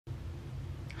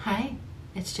Hi,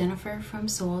 it's Jennifer from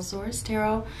Soul Source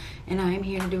Tarot, and I'm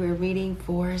here to do a reading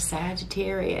for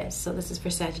Sagittarius. So this is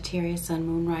for Sagittarius, Sun,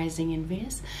 Moon, Rising, and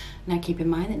Venus. Now keep in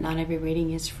mind that not every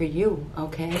reading is for you,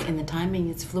 okay? And the timing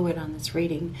is fluid on this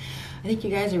reading. I think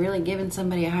you guys are really giving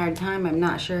somebody a hard time. I'm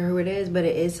not sure who it is, but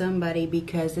it is somebody,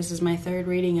 because this is my third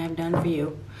reading I've done for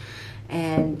you.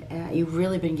 And you've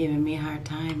really been giving me a hard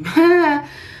time.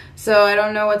 So I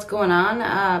don't know what's going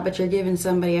on, but you're giving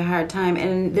somebody a hard time.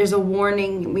 And there's a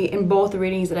warning. In both the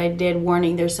readings that I did,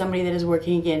 warning, there's somebody that is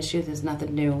working against you. There's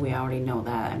nothing new. We already know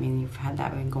that. I mean, you've had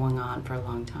that been going on for a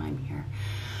long time here.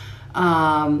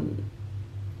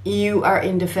 You are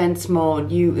in defense mode.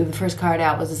 The first card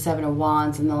out was the Seven of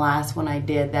Wands, and the last one I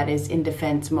did, that is in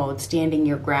defense mode, standing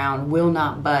your ground, will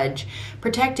not budge,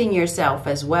 protecting yourself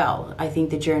as well. I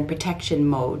think that you're in protection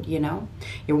mode, you know?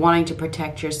 You're wanting to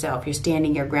protect yourself. You're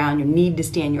standing your ground. You need to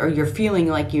stand, or you're feeling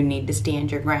like you need to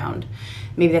stand your ground.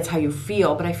 Maybe that's how you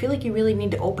feel, but I feel like you really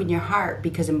need to open your heart,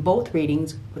 because in both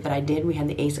readings that I did, we had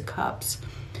the Ace of Cups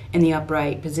in the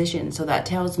upright position. So that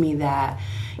tells me that,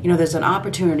 you know, there's an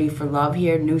opportunity for love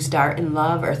here, new start in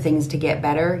love, or things to get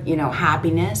better, you know,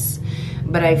 happiness.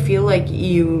 But I feel like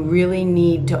you really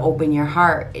need to open your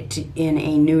heart in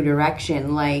a new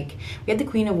direction. Like, we had the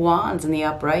Queen of Wands in the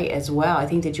upright as well. I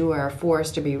think that you are a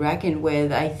force to be reckoned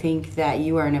with. I think that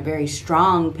you are in a very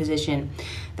strong position.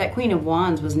 That Queen of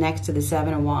Wands was next to the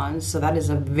Seven of Wands, so that is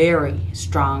a very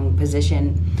strong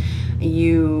position.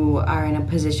 You are in a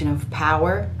position of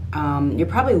power. You're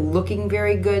probably looking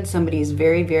very good. Somebody is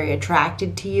very, very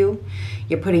attracted to you.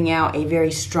 You're putting out a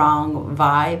very strong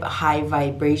vibe, a high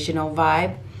vibrational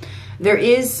vibe. There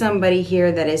is somebody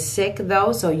here that is sick,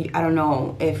 though, so I don't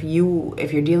know if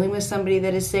you're dealing with somebody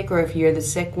that is sick, or if you're the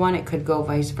sick one. It could go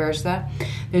vice versa.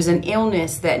 There's an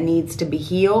illness that needs to be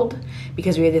healed,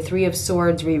 because we had the Three of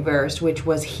Swords reversed, which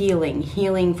was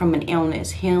healing from an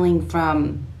illness, healing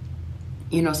from,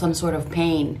 you know, some sort of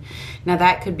pain. Now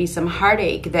that could be some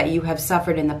heartache that you have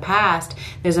suffered in the past.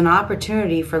 There's an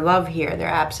opportunity for love here. There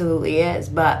absolutely is,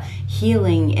 but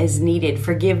healing is needed.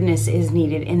 Forgiveness is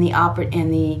needed, in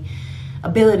the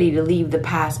ability to leave the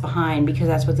past behind, because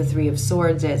that's what the Three of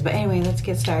Swords is. But anyway, let's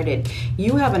get started.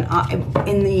 You have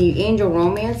in the Angel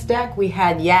Romance deck, we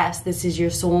had, yes, this is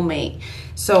your soulmate.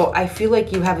 So I feel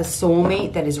like you have a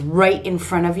soulmate that is right in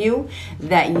front of you,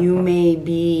 that you may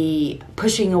be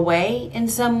pushing away in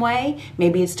some way.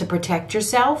 Maybe it's to protect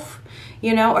yourself,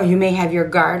 you know, or you may have your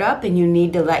guard up and you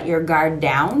need to let your guard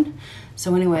down.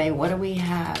 So anyway, what do we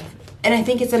have? And I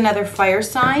think it's another fire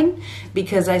sign,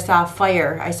 because I saw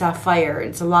fire. It's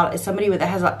somebody that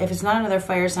has, if it's not another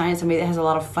fire sign, it's somebody that has a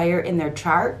lot of fire in their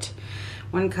chart.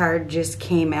 One card just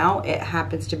came out. It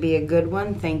happens to be a good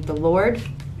one. Thank the Lord.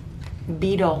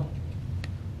 Beetle.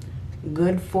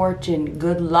 Good fortune,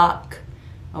 good luck.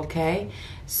 Okay?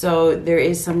 So there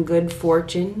is some good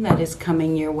fortune that is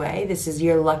coming your way. This is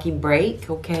your lucky break,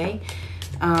 okay?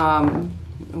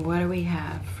 What do we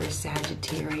have for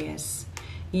Sagittarius?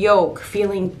 Yoke,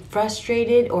 feeling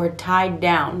frustrated or tied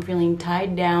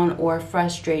down, or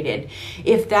frustrated.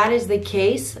 If that is the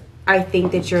case, I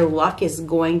think that your luck is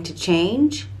going to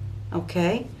change,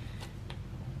 okay?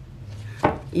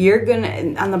 You're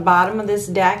gonna, on the bottom of this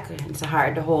deck, it's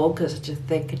hard to hold because it's a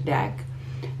thick deck.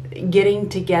 Getting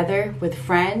together with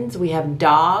friends. We have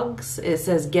dogs. It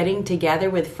says getting together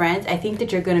with friends. I think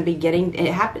that you're going to be getting,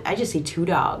 I just see two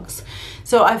dogs.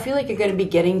 So I feel like you're going to be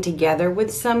getting together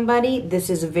with somebody. This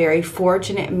is a very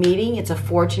fortunate meeting. It's a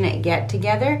fortunate get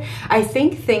together. I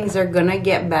think things are going to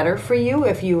get better for you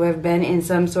if you have been in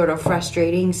some sort of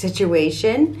frustrating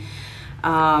situation.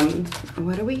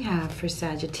 What do we have for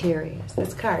Sagittarius?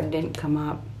 This card didn't come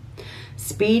up.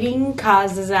 Speeding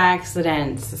causes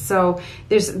accidents. So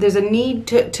there's a need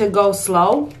to go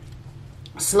slow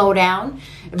down.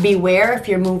 Beware if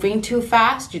you're moving too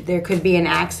fast. There could be an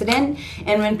accident.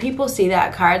 And when people see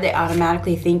that card, they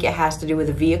automatically think it has to do with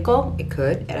a vehicle. It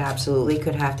could. It absolutely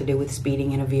could have to do with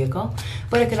speeding in a vehicle.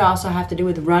 But it could also have to do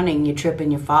with running. You trip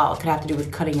and you fall. It could have to do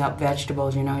with cutting up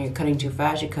vegetables. You know, you're cutting too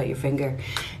fast, you cut your finger.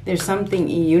 There's something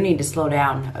you need to slow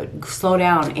down. Slow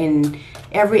down in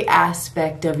every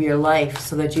aspect of your life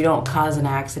so that you don't cause an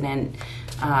accident.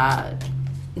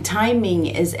 Timing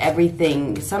is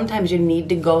everything. Sometimes you need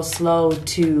to go slow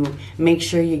to make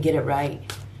sure you get it right.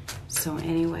 So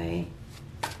anyway,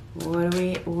 what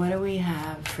do we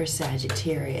have for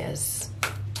Sagittarius?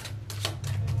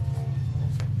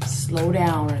 Slow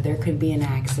down, or there could be an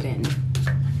accident.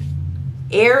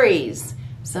 Aries.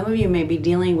 Some of you may be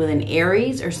dealing with an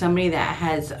Aries, or somebody that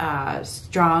has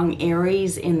strong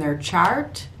Aries in their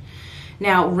chart.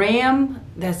 Now,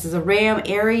 this is a Ram.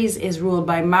 Aries is ruled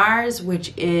by Mars,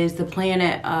 which is the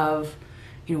planet of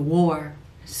war.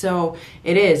 So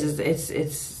it is.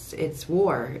 It's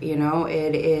war. You know,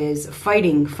 it is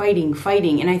fighting.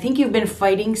 And I think you've been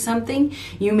fighting something.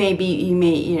 You may.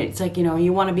 It's like, you know,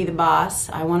 you want to be the boss.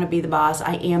 I want to be the boss.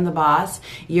 I am the boss.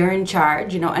 You're in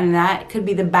charge. You know, and that could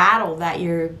be the battle that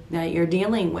you're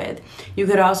dealing with. You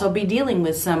could also be dealing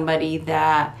with somebody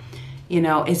that, you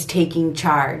know, is taking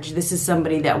charge. This is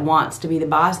somebody that wants to be the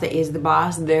boss, that is the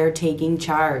boss. They're taking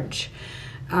charge.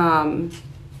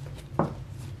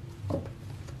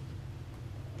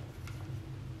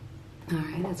 All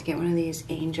right, let's get one of these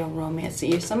angel romance.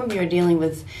 So some of you are dealing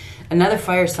with another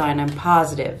fire sign, I'm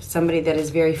positive. Somebody that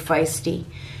is very feisty.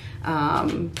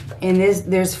 And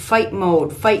there's fight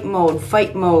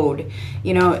mode.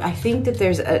 You know, I think that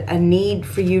there's a need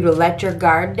for you to let your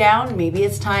guard down. Maybe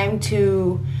it's time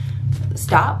to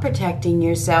stop protecting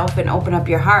yourself and open up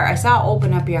your heart. I saw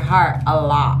open up your heart a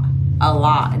lot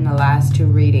in the last 2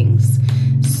 readings.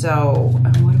 So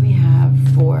what do we have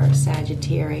for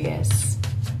Sagittarius?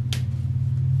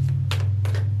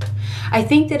 I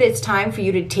think that it's time for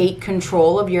you to take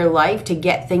control of your life, to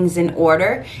get things in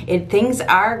order. Things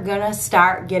are gonna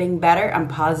start getting better. I'm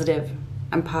positive.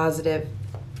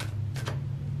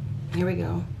 Here we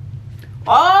go.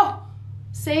 Oh,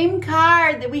 same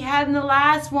card that we had in the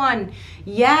last one.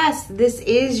 Yes, this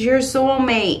is your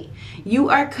soulmate. You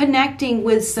are connecting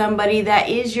with somebody that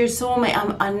is your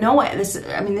soulmate. I know it. This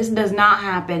does not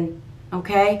happen.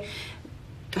 Okay.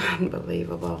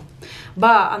 Unbelievable.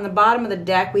 But on the bottom of the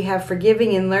deck, we have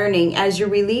forgiving and learning. As you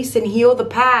release and heal the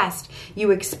past,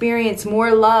 you experience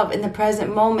more love in the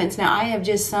present moments. Now, I have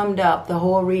just summed up the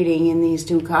whole reading in these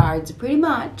 2 cards, pretty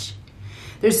much.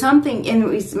 There's something,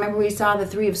 remember we saw the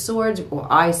 3 of Swords, well,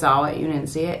 I saw it, you didn't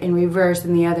see it, in reverse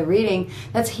in the other reading.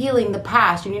 That's healing the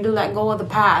past. You need to let go of the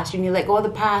past. You need to let go of the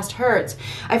past hurts.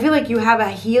 I feel like you have a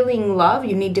healing love.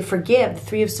 You need to forgive. The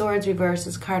 3 of Swords reverse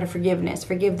is a card of forgiveness.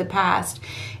 Forgive the past.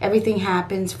 Everything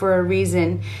happens for a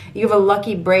reason. You have a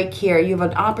lucky break here. You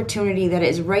have an opportunity that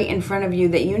is right in front of you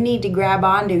that you need to grab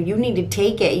onto. You need to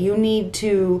take it. You need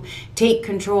to take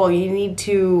control. You need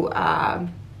to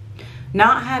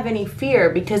not have any fear,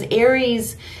 because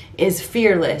Aries is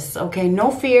fearless. Okay, no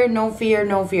fear.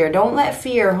 Don't let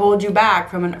fear hold you back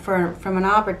from an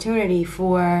opportunity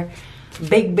for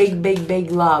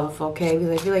big love. Okay, because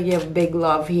I feel like you have big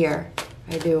love here.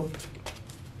 I do.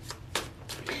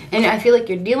 And I feel like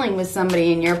you're dealing with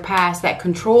somebody in your past that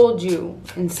controlled you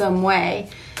in some way,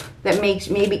 that makes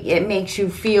you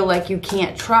feel like you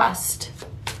can't trust.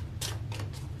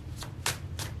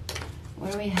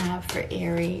 What do we have for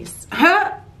Aries?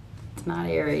 It's not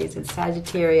Aries, it's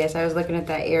Sagittarius. I was looking at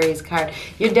that Aries card.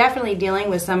 You're definitely dealing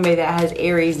with somebody that has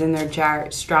Aries in their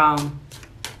chart, strong.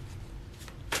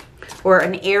 Or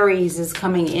an Aries is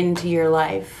coming into your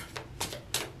life.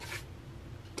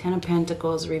 10 of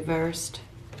Pentacles reversed.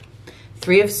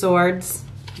 3 of Swords,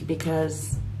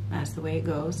 because that's the way it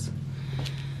goes.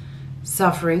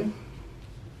 Suffering.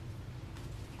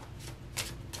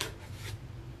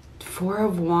 4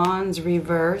 of Wands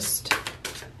reversed.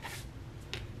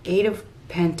 8 of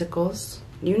Pentacles.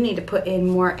 You need to put in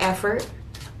more effort.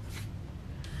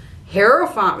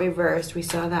 Hierophant reversed. We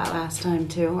saw that last time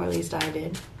too, or at least I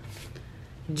did.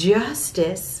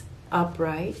 Justice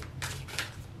upright.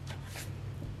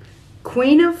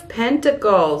 Queen of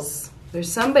Pentacles.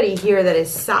 There's somebody here that is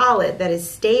solid, that is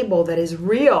stable, that is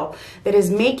real, that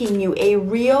is making you a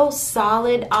real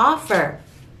solid offer.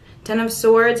 10 of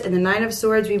Swords and the 9 of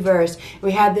Swords reversed.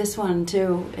 We had this one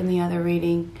too in the other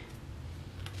reading.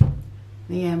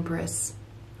 The Empress.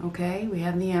 Okay, we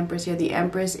have the Empress here. The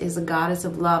Empress is a goddess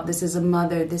of love. This is a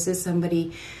mother. This is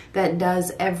somebody that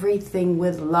does everything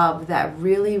with love, that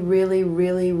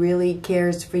really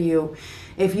cares for you.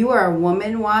 If you are a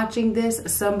woman watching this,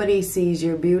 somebody sees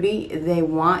your beauty. They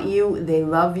want you. They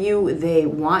love you. They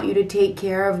want you to take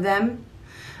care of them.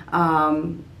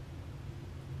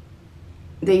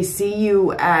 They see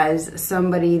you as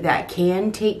somebody that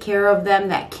can take care of them,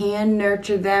 that can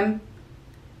nurture them.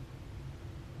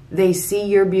 They see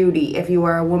your beauty. If you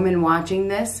are a woman watching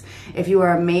this, if you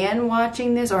are a man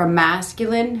watching this, or a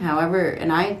masculine, however,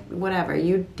 and whatever,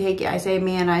 you take it. I say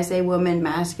man, I say woman,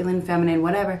 masculine, feminine,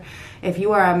 whatever. If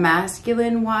you are a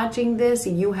masculine watching this,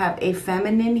 you have a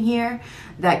feminine here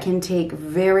that can take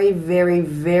very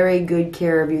good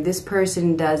care of you. This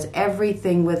person does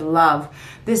everything with love.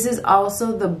 This is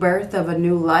also the birth of a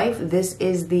new life. This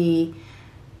is the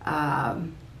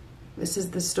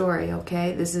story,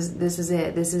 okay? This is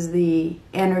it. This is the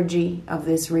energy of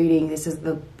this reading. This is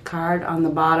the card on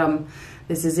the bottom.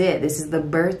 This is it. This is the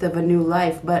birth of a new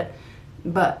life. But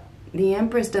The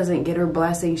Empress doesn't get her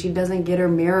blessing. She doesn't get her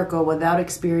miracle without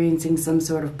experiencing some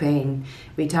sort of pain.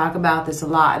 We talk about this a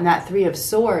lot. And that Three of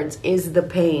Swords is the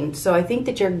pain. So I think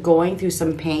that you're going through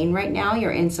some pain right now.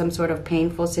 You're in some sort of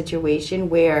painful situation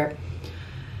where,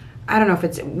 I don't know if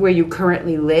it's where you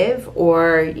currently live,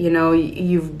 or, you know,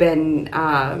 you've been,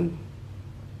 I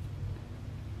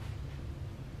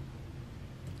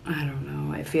don't know.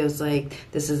 It feels like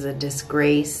this is a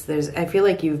disgrace. I feel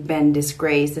like you've been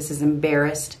disgraced. This is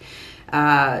embarrassed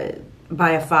by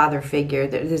a father figure.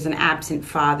 There's an absent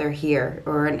father here,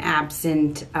 or an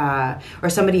absent, or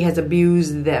somebody has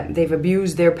abused them. They've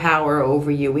abused their power over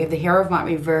you. We have the Hierophant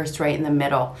reversed right in the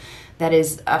middle. That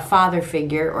is a father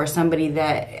figure, or somebody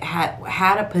that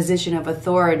had a position of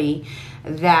authority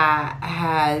that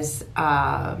has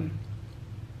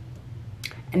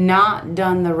not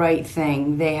done the right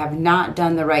thing. They have not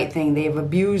done the right thing. They have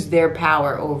abused their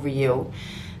power over you.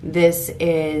 This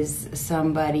is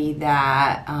somebody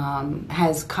that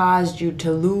has caused you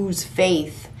to lose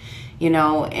faith, you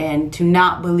know, and to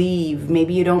not believe.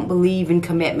 Maybe you don't believe in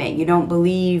commitment. You don't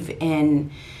believe in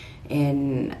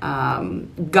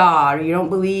God, or you don't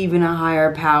believe in a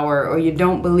higher power, or you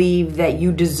don't believe that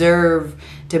you deserve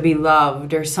to be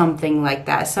loved, or something like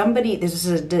that. This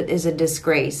is a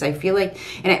disgrace. I feel like,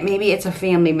 and maybe it's a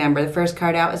family member. The first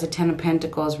card out is a Ten of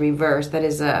Pentacles reversed. That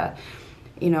is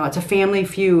it's a family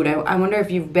feud. I wonder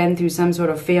if you've been through some sort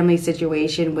of family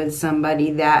situation with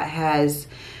somebody that has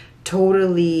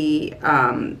totally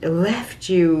left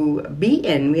you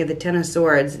beaten. We have the Ten of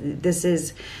Swords. This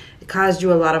is caused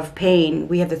you a lot of pain.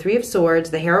 We have the Three of Swords,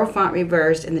 the Hierophant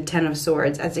reversed, and the Ten of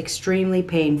Swords. That's extremely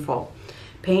painful.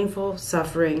 Painful,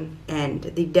 suffering, and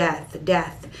the death.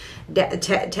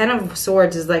 Ten of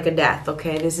Swords is like a death,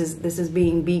 okay? This is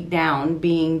being beat down,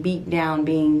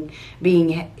 being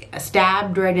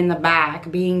stabbed right in the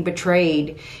back, being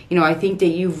betrayed. You know, I think that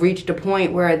you've reached a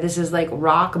point where this is like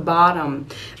rock bottom.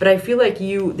 But I feel like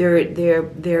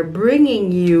they're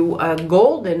bringing you a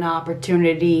golden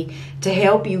opportunity to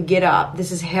help you get up.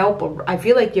 This is help. I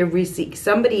feel like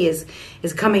somebody is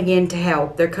coming in to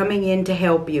help. They're coming in to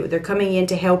help you. They're coming in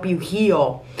to help you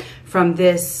heal from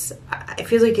this. I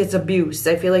feel like it's abuse.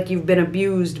 I feel like you've been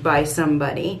abused by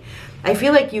somebody. I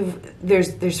feel like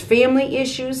there's family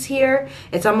issues here.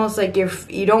 It's almost like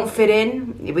you don't fit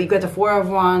in. You've got the Four of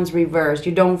Wands reversed.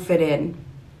 You don't fit in.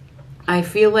 I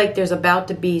feel like there's about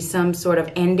to be some sort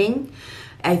of ending.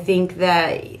 I think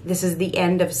that this is the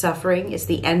end of suffering. It's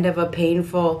the end of a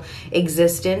painful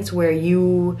existence where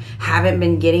you haven't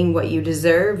been getting what you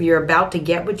deserve. You're about to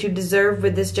get what you deserve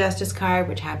with this Justice card,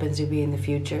 which happens to be in the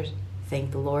future. Thank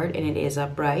the Lord, and it is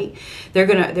upright.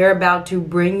 They're about to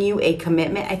bring you a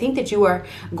commitment. I think that you are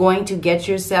going to get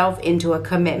yourself into a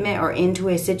commitment, or into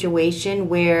a situation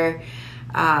where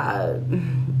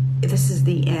this is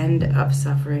the end of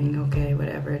suffering, okay,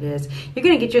 whatever it is. You're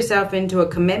going to get yourself into a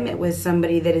commitment with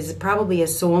somebody that is probably a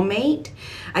soulmate.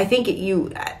 I think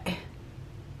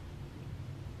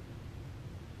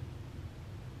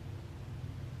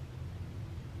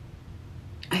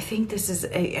I think this is,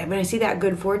 when I see that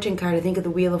Good Fortune card, I think of the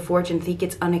Wheel of Fortune. I think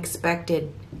it's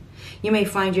unexpected. You may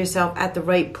find yourself at the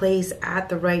right place at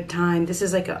the right time. This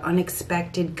is like an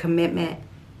unexpected commitment.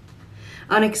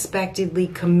 Unexpectedly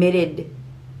committed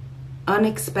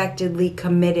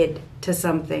to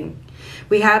something.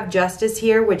 We have Justice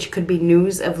here, which could be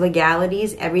news of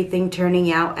legalities, everything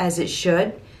turning out as it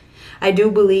should. I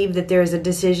do believe that there is a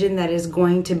decision that is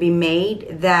going to be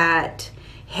made that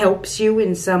helps you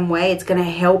in some way. It's going to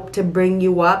help to bring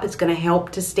you up. It's going to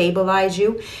help to stabilize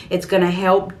you. It's going to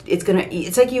help.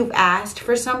 It's like you've asked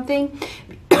for something.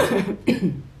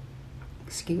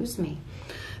 Excuse me.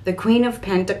 The Queen of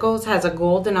Pentacles has a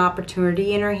golden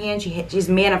opportunity in her hand. She's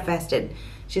manifested.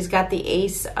 She's got the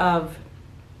Ace of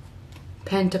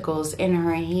Pentacles in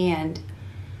her hand.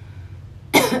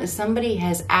 Somebody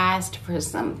has asked for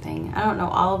something. I don't know,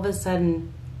 all of a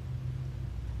sudden,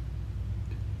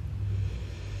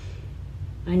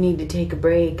 I need to take a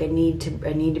break. I need to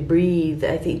breathe.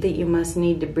 I think that you must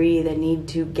need to breathe. I need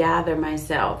to gather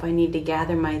myself. I need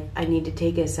to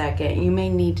take a second. You may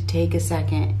need to take a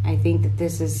second. I think that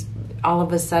this is all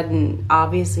of a sudden,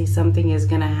 obviously something is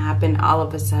going to happen all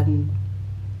of a sudden.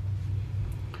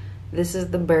 This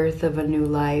is the birth of a new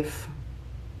life.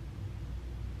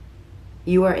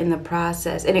 You are in the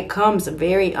process, and it comes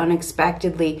very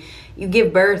unexpectedly. You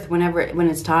give birth when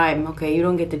it's time, okay? You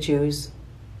don't get to choose.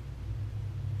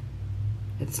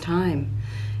 It's time.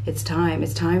 It's time.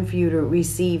 It's time for you to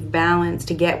receive balance,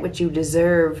 to get what you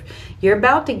deserve. You're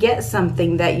about to get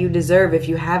something that you deserve if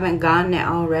you haven't gotten it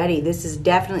already. This is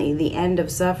definitely the end of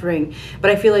suffering.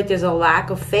 But I feel like there's a lack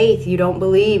of faith. You don't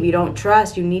believe. You don't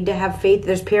trust. You need to have faith.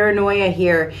 There's paranoia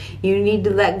here. You need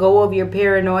to let go of your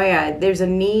paranoia. There's a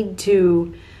need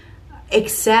to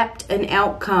accept an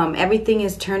outcome. Everything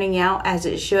is turning out as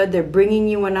it should. They're bringing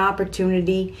you an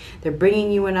opportunity. They're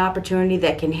bringing you an opportunity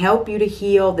that can help you to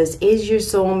heal. This is your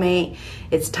soulmate.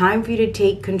 It's time for you to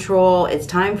take control. It's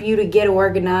time for you to get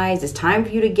organized. It's time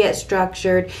for you to get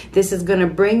structured. This is going to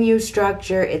bring you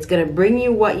structure. It's going to bring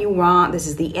you what you want. This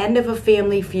is the end of a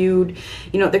family feud.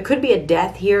 You know, there could be a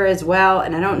death here as well.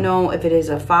 And I don't know if it is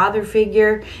a father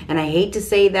figure. And I hate to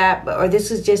say that, but or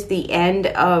this is just the end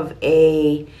of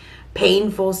a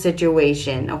painful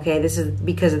situation. Okay, this is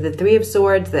because of the Three of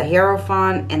Swords, the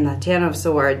Hierophant, and the Ten of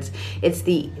Swords. It's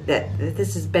that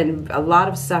this has been a lot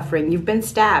of suffering. You've been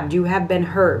stabbed. You have been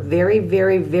hurt very,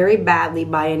 very, very badly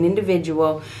by an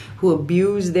individual who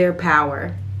abused their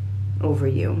power over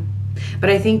you. But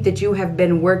I think that you have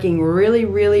been working really,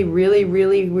 really, really,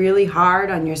 really, really hard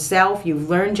on yourself. You've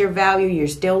learned your value. You're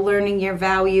still learning your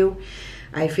value.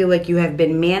 I feel like you have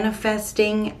been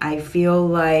manifesting. I feel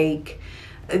like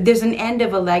there's an end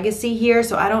of a legacy here,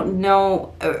 so I don't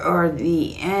know, or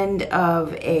the end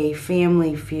of a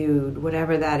family feud,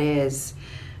 whatever that is.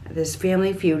 This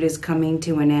family feud is coming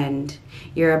to an end.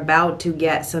 You're about to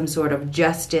get some sort of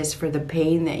justice for the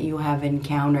pain that you have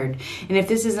encountered. And if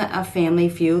this isn't a family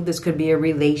feud, this could be a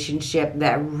relationship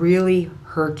that really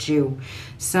hurt you.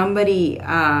 Somebody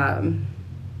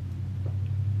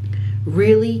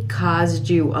really caused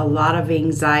you a lot of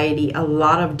anxiety, a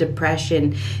lot of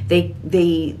depression.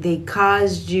 They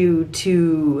caused you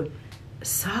to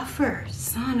suffer.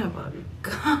 Son of a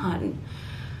gun.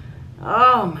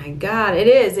 Oh my God, it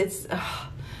is. It's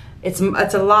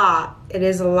a lot. It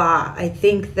is a lot. I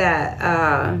think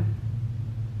that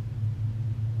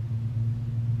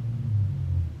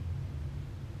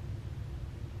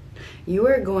you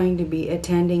are going to be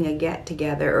attending a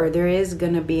get-together, or there is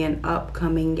going to be an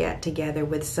upcoming get-together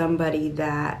with somebody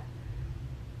that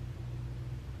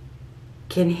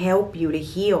can help you to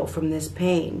heal from this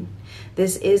pain.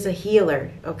 This is a healer,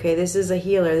 okay? This is a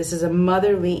healer. This is a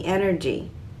motherly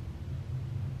energy.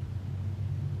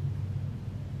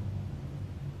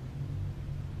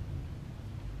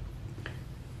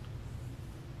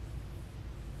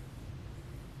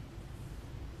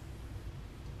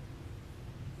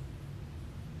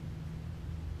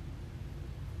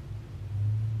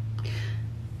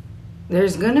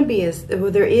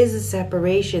 There is a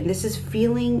separation. This is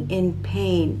feeling in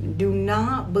pain. Do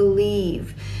not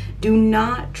believe. Do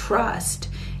not trust.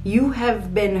 You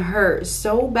have been hurt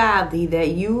so badly that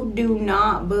you do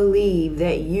not believe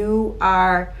that you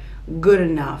are good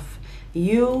enough.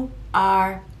 You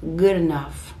are good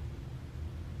enough.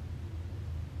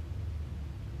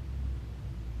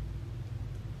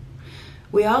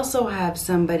 We also have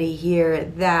somebody here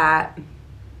that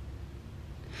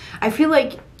I feel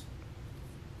like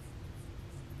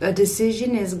a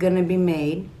decision is going to be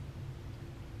made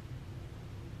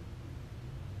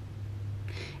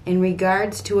in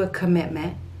regards to a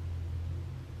commitment.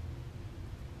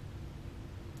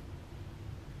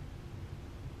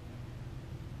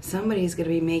 Somebody's going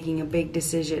to be making a big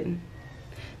decision.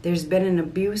 There's been an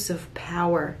abuse of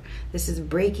power. This is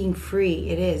breaking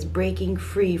free. It is breaking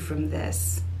free from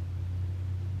this.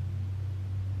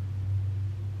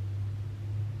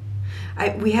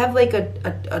 We have like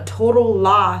a total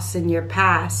loss in your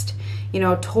past, you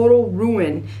know, total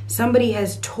ruin. Somebody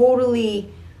has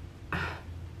totally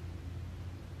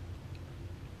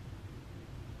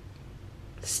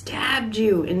stabbed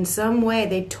you in some way.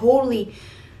 They totally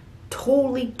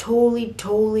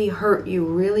hurt you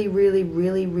really, really,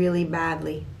 really, really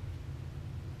badly.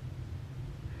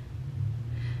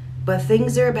 But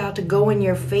things are about to go in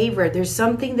your favor. There's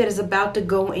something that is about to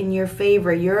go in your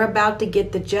favor. You're about to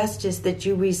get the justice that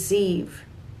you receive.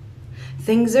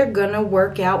 Things are going to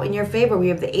work out in your favor. We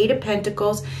have the Eight of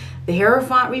Pentacles, the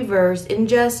Hierophant reversed,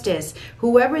 injustice.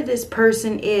 Whoever this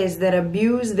person is that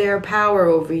abused their power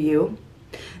over you,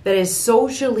 that is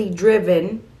socially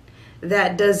driven,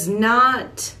 that does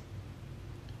not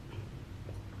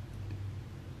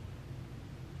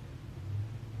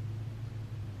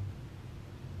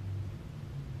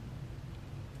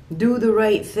do the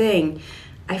right thing.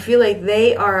 I feel like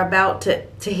they are about to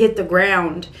hit the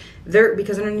ground.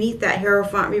 Because underneath that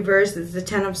Hierophant reverse is the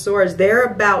Ten of Swords. They're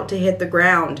about to hit the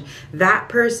ground. That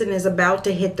person is about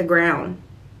to hit the ground.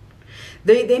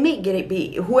 They may get it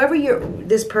be whoever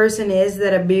this person is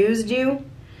that abused you,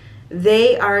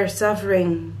 they are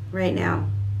suffering right now.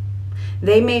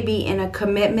 They may be in a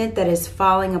commitment that is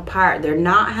falling apart. They're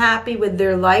not happy with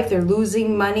their life. They're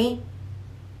losing money.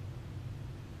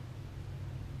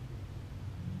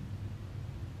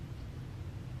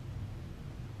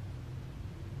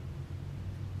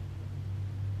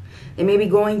 They may be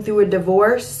going through a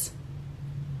divorce.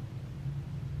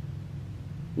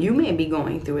 You may be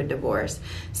going through a divorce.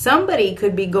 Somebody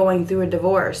could be going through a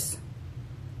divorce.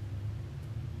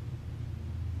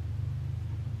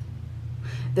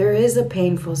 There is a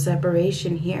painful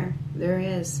separation here. There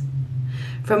is.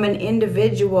 From an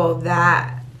individual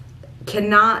that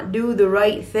cannot do the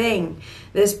right thing.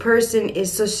 This person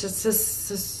is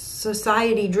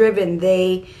society driven.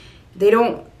 They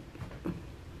don't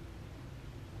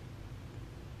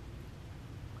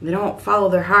follow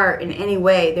their heart in any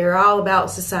way. They're all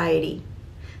about society.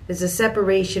 There's a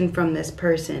separation from this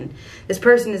person. This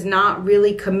person is not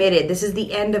really committed. This is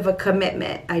the end of a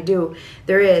commitment.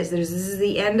 This is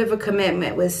the end of a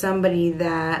commitment with somebody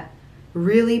that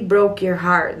really broke your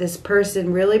heart. This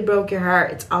person really broke your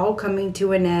heart. It's all coming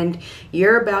to an end.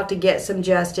 You're about to get some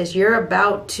justice. You're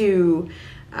about to,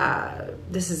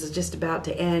 this is just about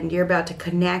to end. You're about to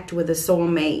connect with a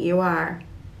soulmate. You are.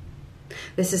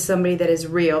 This is somebody that is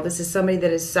real. This is somebody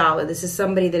that is solid. This is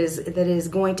somebody that is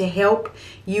going to help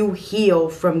you heal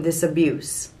from this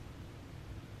abuse.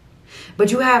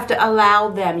 But you have to allow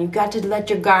them. You've got to let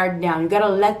your guard down. You've got to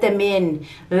let them in.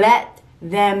 Let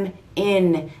them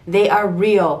in. They are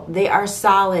real. They are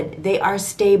solid. They are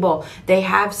stable. They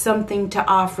have something to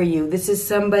offer you. This is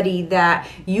somebody that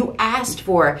you asked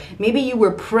for. Maybe you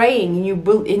were praying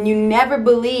and you never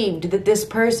believed that this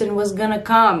person was going to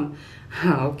come.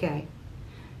 Okay.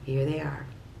 Here they are.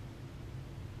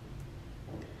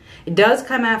 It does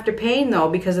come after pain, though,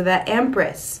 because of that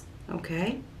Empress.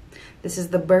 Okay? This is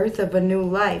the birth of a new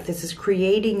life. This is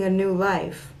creating a new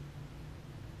life.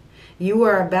 You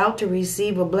are about to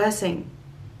receive a blessing.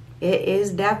 It is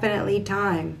definitely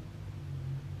time.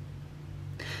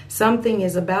 Something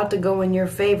is about to go in your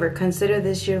favor. Consider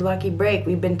this your lucky break.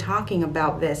 We've been talking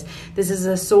about this. This is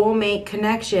a soulmate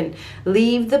connection.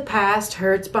 Leave the past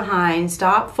hurts behind.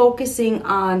 Stop focusing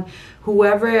on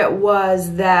whoever it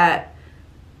was that,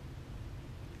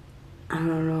 I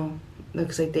don't know,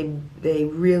 looks like they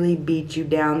really beat you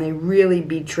down. They really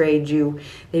betrayed you.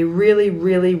 They really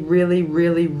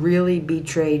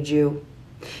betrayed you.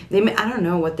 I don't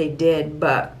know what they did,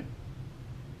 but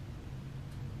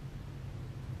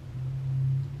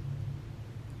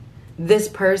this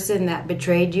person that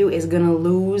betrayed you is going to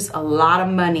lose a lot of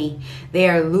money. They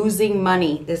are losing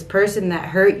money. This person that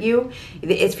hurt you,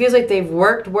 it feels like they've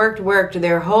worked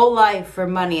their whole life for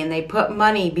money, and they put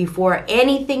money before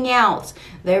anything else.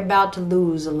 They're about to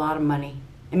lose a lot of money.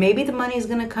 And maybe the money is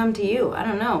going to come to you. I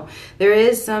don't know. There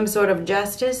is some sort of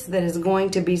justice that is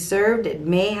going to be served. It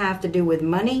may have to do with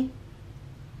money.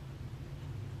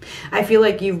 I feel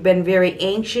like you've been very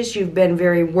anxious. You've been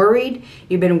very worried.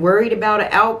 You've been worried about an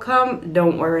outcome.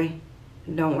 Don't worry.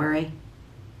 Don't worry.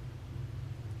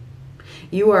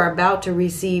 You are about to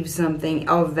receive something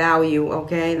of value,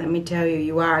 okay? Let me tell you,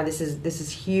 you are. This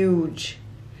is huge.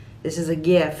 This is a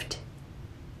gift.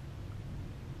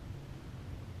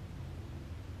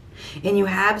 And you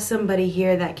have somebody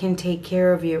here that can take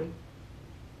care of you.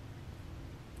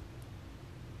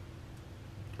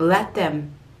 Let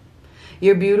them.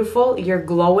 You're beautiful. You're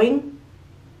glowing.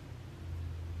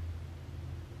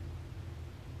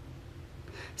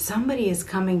 Somebody is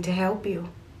coming to help you.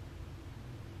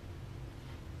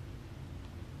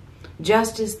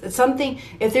 Justice, something,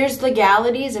 if there's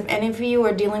legalities, if any of you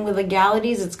are dealing with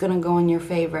legalities, it's going to go in your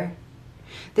favor.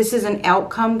 This is an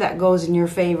outcome that goes in your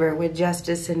favor with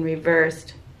justice in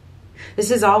reversed.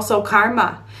 This is also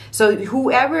karma. So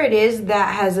whoever it is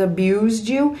that has abused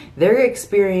you, they're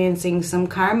experiencing some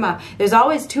karma. There's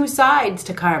always two sides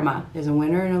to karma. There's a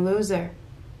winner and a loser.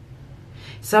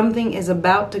 Something is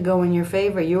about to go in your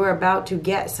favor. You are about to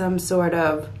get some sort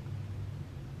of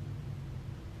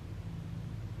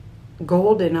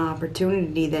golden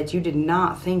opportunity that you did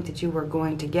not think that you were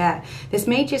going to get. This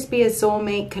may just be a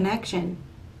soulmate connection.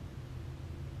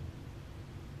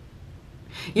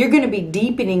 You're going to be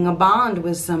deepening a bond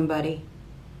with somebody.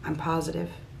 I'm positive.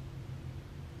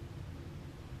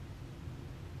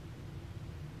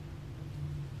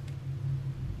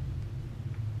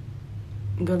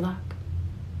 Good luck.